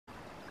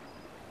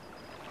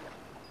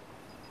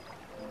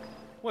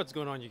What's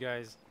going on, you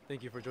guys?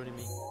 Thank you for joining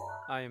me.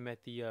 I am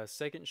at the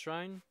second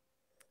shrine,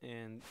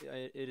 and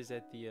it is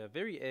at the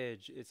very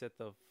edge. It's at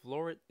the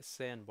Floret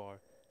Sandbar.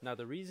 Now,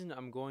 the reason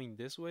I'm going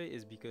this way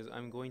is because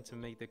I'm going to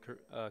make the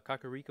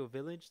Kakariko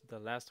village, the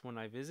last one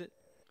I visit.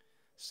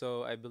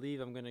 So I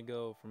believe I'm gonna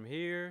go from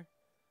here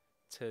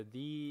to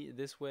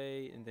this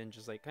way, and then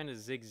just like kind of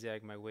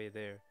zigzag my way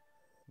there.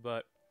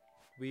 But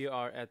we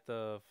are at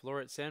the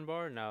Floret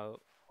Sandbar now.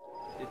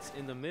 It's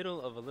in the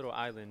middle of a little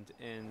island,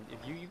 and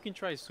if you can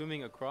try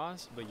swimming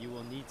across, but you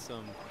will need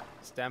some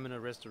stamina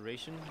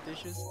restoration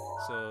dishes.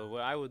 So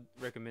what I would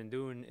recommend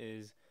doing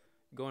is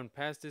going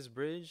past this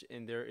bridge,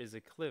 and there is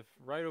a cliff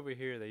right over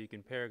here that you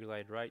can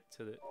paraglide right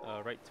to it.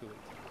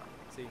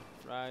 See,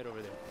 right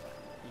over there,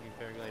 you can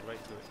paraglide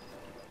right to it.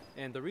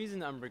 And the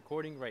reason I'm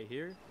recording right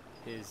here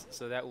is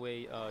so that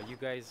way you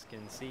guys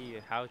can see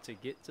how to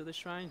get to the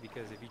shrine,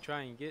 because if you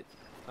try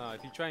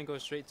and go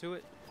straight to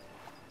it,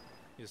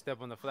 you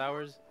step on the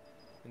flowers,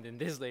 and then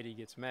this lady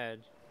gets mad.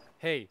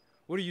 Hey,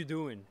 what are you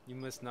doing? You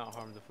must not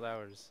harm the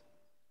flowers.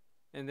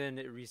 And then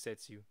it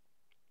resets you.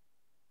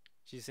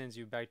 She sends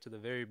you back to the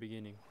very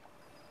beginning.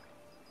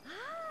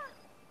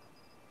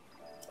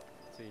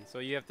 See, so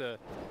you have to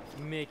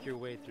make your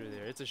way through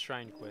there. It's a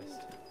shrine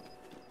quest.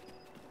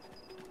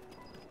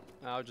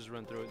 I'll just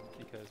run through it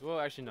because, well,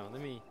 actually no.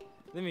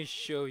 Let me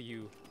show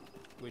you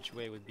which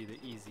way would be the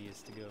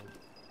easiest to go.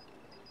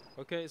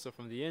 Okay, so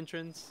from the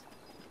entrance,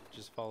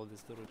 just follow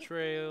this little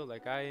trail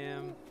like I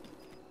am.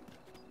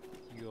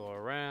 You go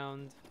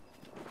around,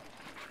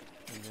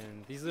 and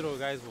then these little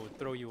guys will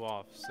throw you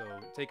off, so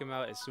take them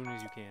out as soon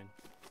as you can,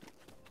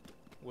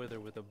 whether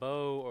with a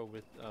bow or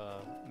with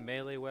a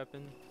melee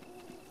weapon.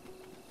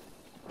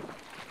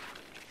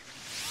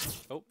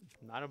 Oh,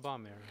 not a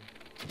bomb arrow.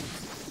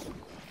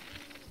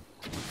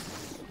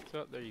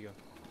 So there you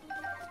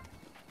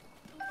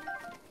go.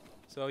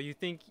 So you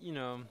think,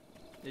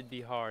 it'd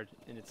be hard,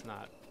 and it's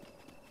not.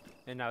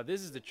 And now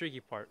this is the tricky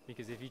part,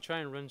 because if you try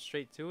and run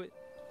straight to it,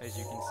 as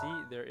you can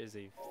see, there is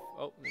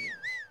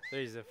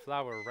a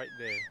flower right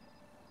there.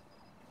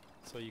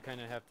 So you kind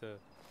of have to,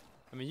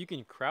 you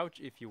can crouch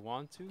if you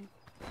want to,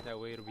 that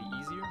way it'll be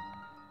easier.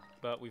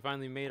 But we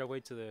finally made our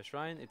way to the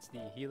shrine. It's the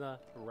Hila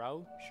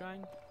Rao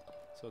shrine.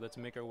 So let's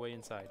make our way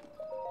inside.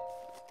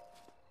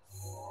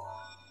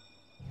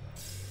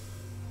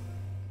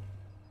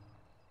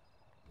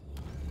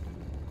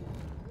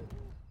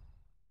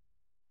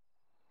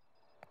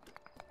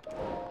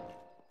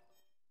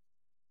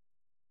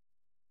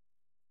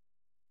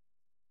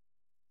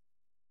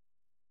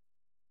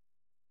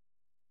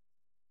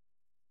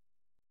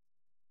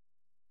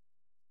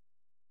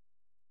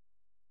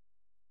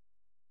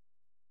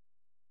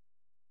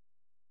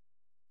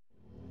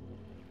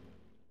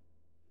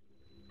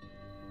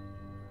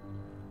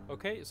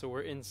 Okay, so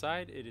we're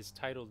inside. It is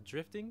titled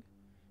Drifting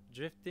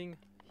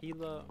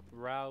Hila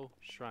Rao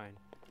Shrine.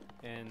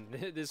 And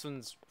this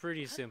one's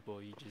pretty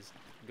simple. You just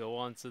go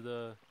onto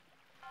the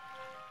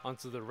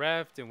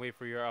raft and wait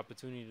for your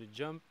opportunity to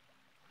jump.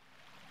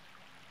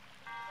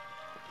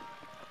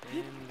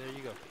 And there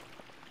you go.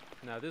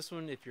 Now this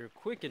one, if you're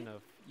quick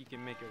enough, you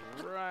can make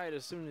it right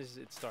as soon as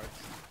it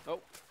starts. Oh,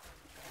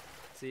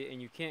 see,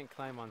 and you can't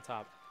climb on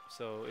top.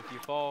 So if you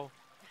fall,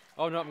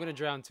 oh no, I'm gonna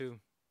drown too.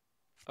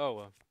 Oh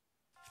well.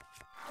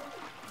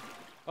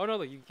 Oh no,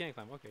 look, you can't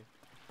climb. Okay.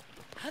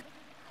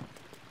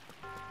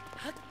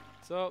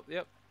 So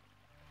yep,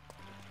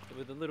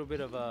 with a little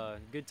bit of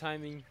good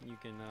timing, you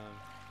can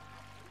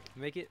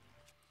make it.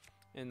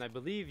 And I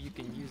believe you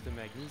can use the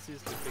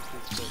magnesis to pick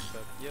this stuff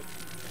up. Yep.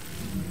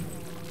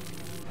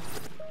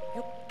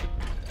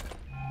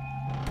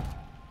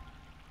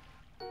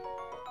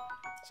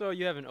 So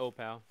you have an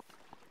opal.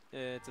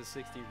 It's a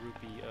 60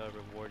 rupee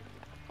reward.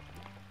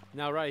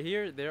 Now right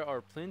here, there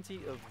are plenty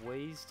of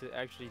ways to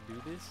actually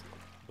do this,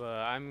 but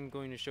I'm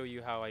going to show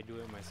you how I do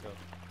it myself.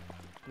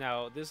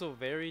 Now this will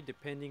vary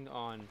depending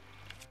on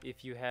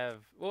if you have,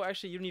 well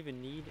actually you don't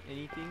even need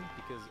anything,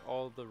 because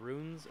all the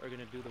runes are going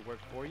to do the work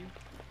for you.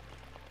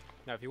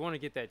 Now if you want to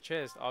get that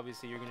chest,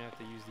 obviously you're going to have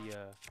to use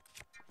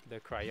the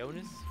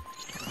cryonis.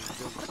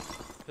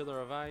 Pillar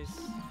of ice,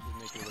 just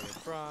make your way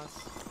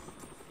across,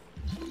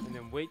 and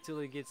then wait till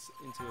it gets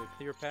into a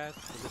clear path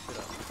to lift it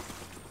up.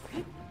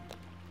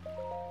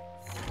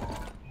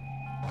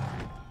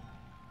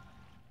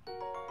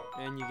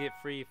 And you get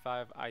free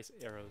 5 ice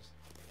arrows.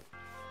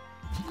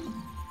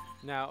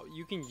 Now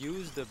you can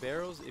use the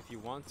barrels if you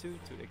want to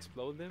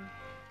explode them,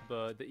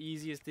 but the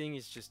easiest thing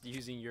is just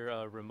using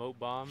your remote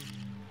bomb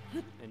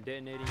and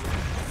detonating it.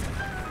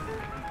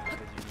 As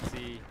you can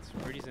see, it's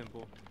pretty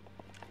simple.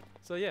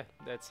 So yeah,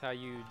 that's how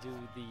you do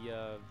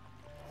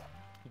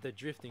the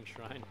drifting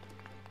shrine.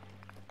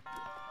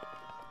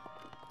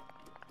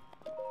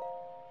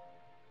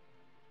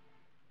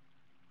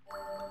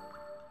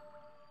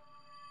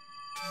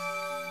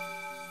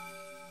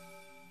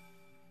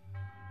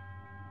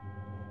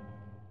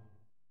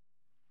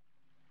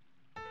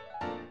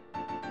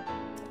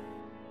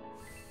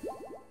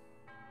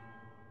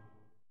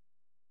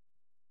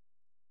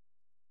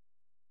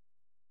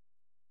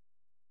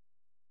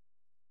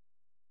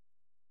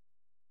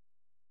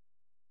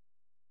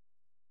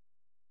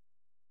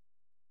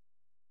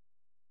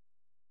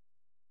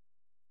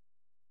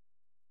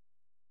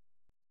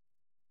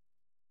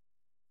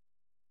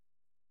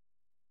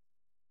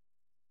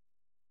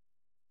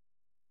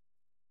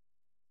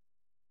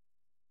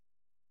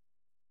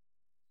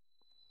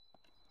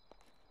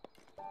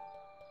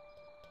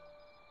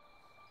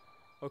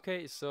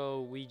 Okay,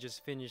 so we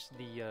just finished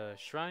the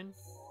shrine.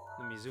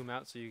 Let me zoom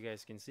out so you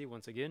guys can see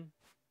once again.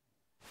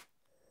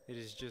 It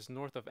is just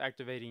north of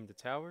activating the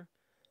tower.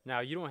 Now,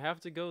 you don't have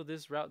to go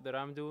this route that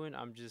I'm doing.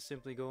 I'm just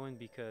simply going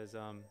because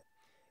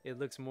it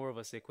looks more of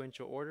a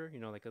sequential order, you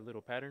know, like a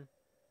little pattern.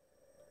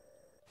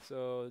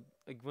 So,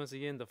 like, once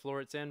again, the floor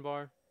at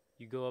Sandbar,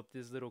 you go up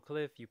this little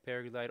cliff, you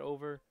paraglide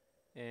over,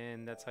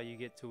 and that's how you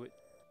get to it.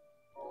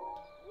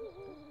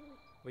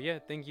 But yeah,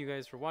 thank you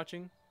guys for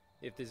watching.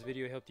 If this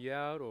video helped you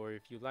out or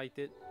if you liked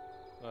it,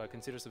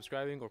 consider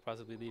subscribing or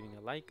possibly leaving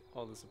a like.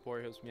 All the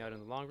support helps me out in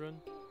the long run.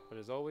 But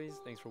as always,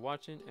 thanks for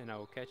watching, and I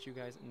will catch you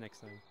guys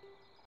next time.